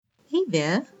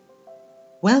there,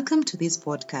 welcome to this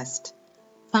podcast,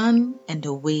 Fun and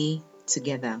Away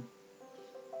Together.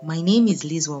 My name is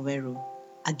Liz Waweru,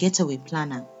 a getaway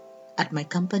planner at my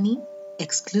company,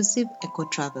 Exclusive Eco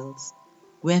Travels,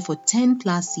 where for 10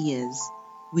 plus years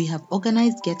we have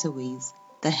organized getaways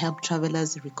that help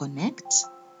travelers reconnect,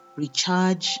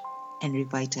 recharge, and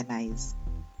revitalize.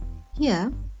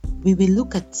 Here, we will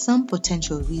look at some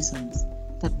potential reasons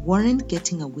that warrant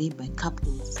getting away by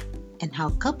couples and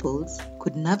how couples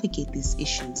could navigate these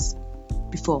issues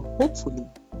before hopefully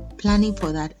planning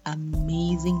for that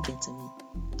amazing getaway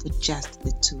for just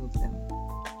the two of them.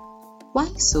 Why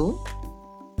so?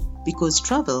 Because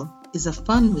travel is a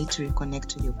fun way to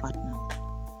reconnect with your partner,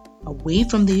 away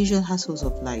from the usual hassles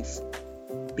of life.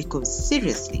 Because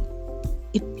seriously,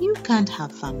 if you can't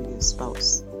have fun with your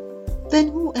spouse, then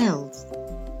who else?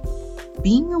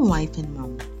 Being a wife and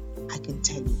mom, I can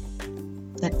tell you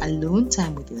that alone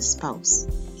time with your spouse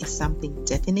is something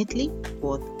definitely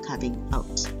worth carving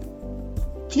out.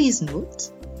 Please note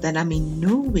that I'm in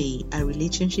no way a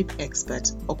relationship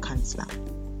expert or counselor.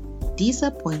 These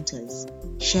are pointers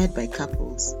shared by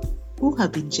couples who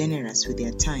have been generous with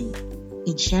their time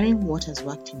in sharing what has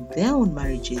worked in their own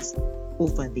marriages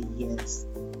over the years.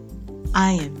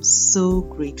 I am so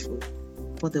grateful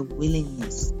for the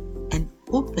willingness and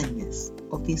openness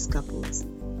of these couples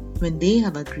when they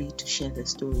have agreed to share their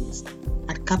stories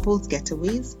at couples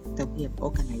getaways that we have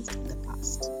organized in the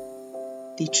past.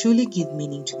 They truly give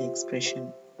meaning to the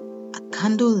expression, a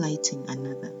candle lighting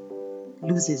another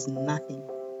loses nothing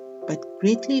but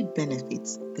greatly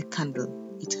benefits the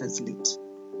candle it has lit.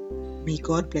 May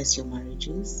God bless your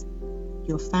marriages,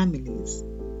 your families,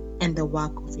 and the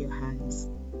work of your hands.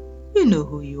 You know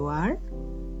who you are.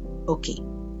 Okay,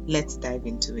 let's dive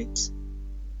into it.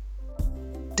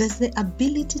 Does the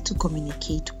ability to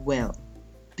communicate well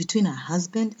between a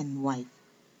husband and wife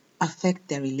affect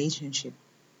their relationship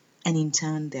and in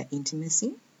turn their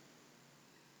intimacy?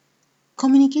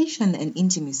 Communication and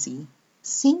intimacy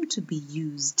seem to be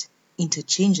used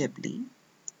interchangeably,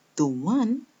 though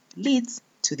one leads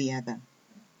to the other.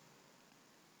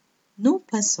 No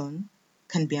person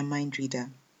can be a mind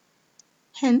reader,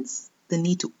 hence the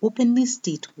need to openly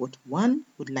state what one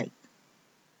would like.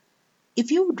 If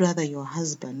you would rather your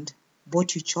husband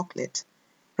bought you chocolate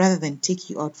rather than take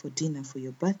you out for dinner for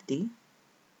your birthday,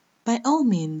 by all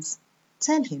means,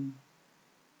 tell him.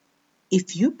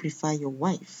 If you prefer your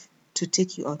wife to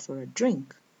take you out for a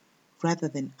drink rather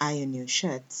than iron your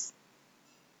shirts,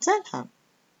 tell her.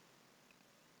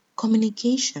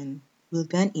 Communication will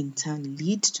then in turn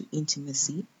lead to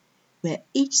intimacy where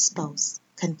each spouse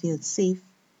can feel safe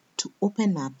to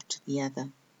open up to the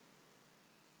other.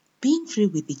 Being free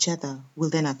with each other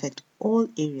will then affect all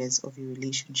areas of your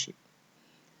relationship.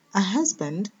 A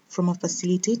husband from a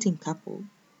facilitating couple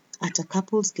at a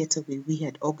couple's getaway we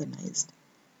had organized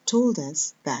told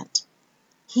us that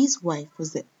his wife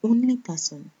was the only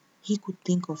person he could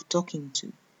think of talking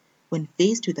to when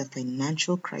faced with a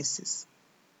financial crisis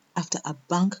after a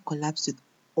bank collapsed with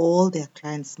all their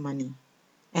clients' money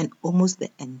and almost the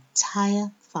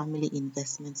entire family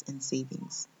investments and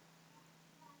savings.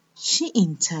 She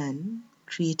in turn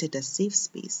created a safe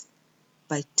space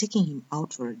by taking him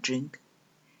out for a drink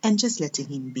and just letting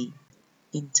him be.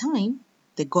 In time,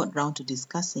 they got round to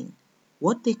discussing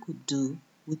what they could do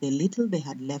with the little they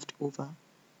had left over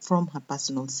from her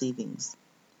personal savings,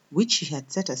 which she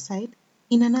had set aside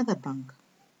in another bank.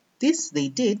 This they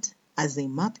did as they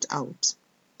mapped out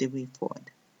the way forward.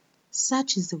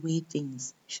 Such is the way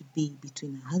things should be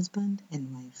between a husband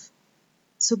and wife.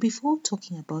 So before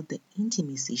talking about the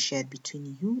intimacy shared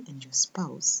between you and your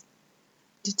spouse,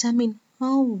 determine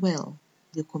how well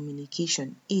your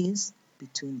communication is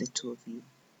between the two of you.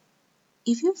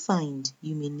 If you find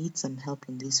you may need some help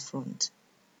on this front,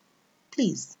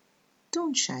 please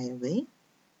don't shy away.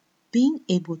 Being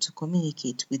able to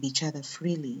communicate with each other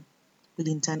freely will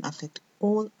in turn affect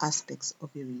all aspects of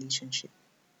your relationship.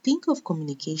 Think of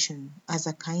communication as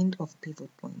a kind of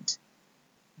pivot point.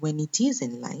 When it is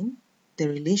in line, the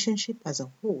relationship as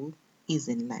a whole is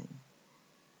in line.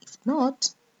 If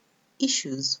not,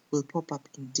 issues will pop up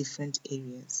in different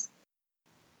areas.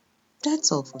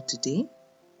 That's all for today.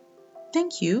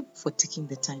 Thank you for taking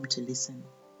the time to listen.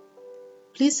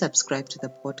 Please subscribe to the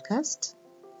podcast,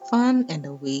 Fun and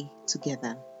Away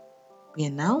Together. We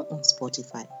are now on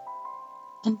Spotify.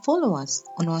 And follow us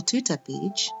on our Twitter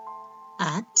page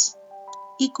at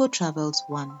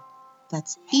EcoTravels1.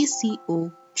 That's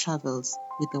ECO Travels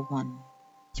with a 1.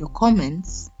 Your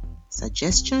comments,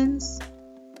 suggestions,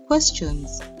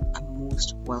 questions are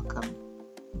most welcome.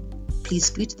 Please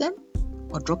tweet them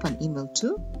or drop an email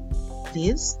to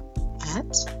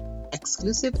liz@exclusiveeco.com.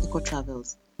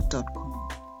 exclusiveecotravels.com.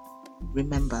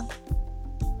 Remember,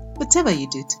 whatever you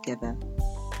do together,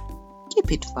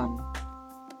 keep it fun.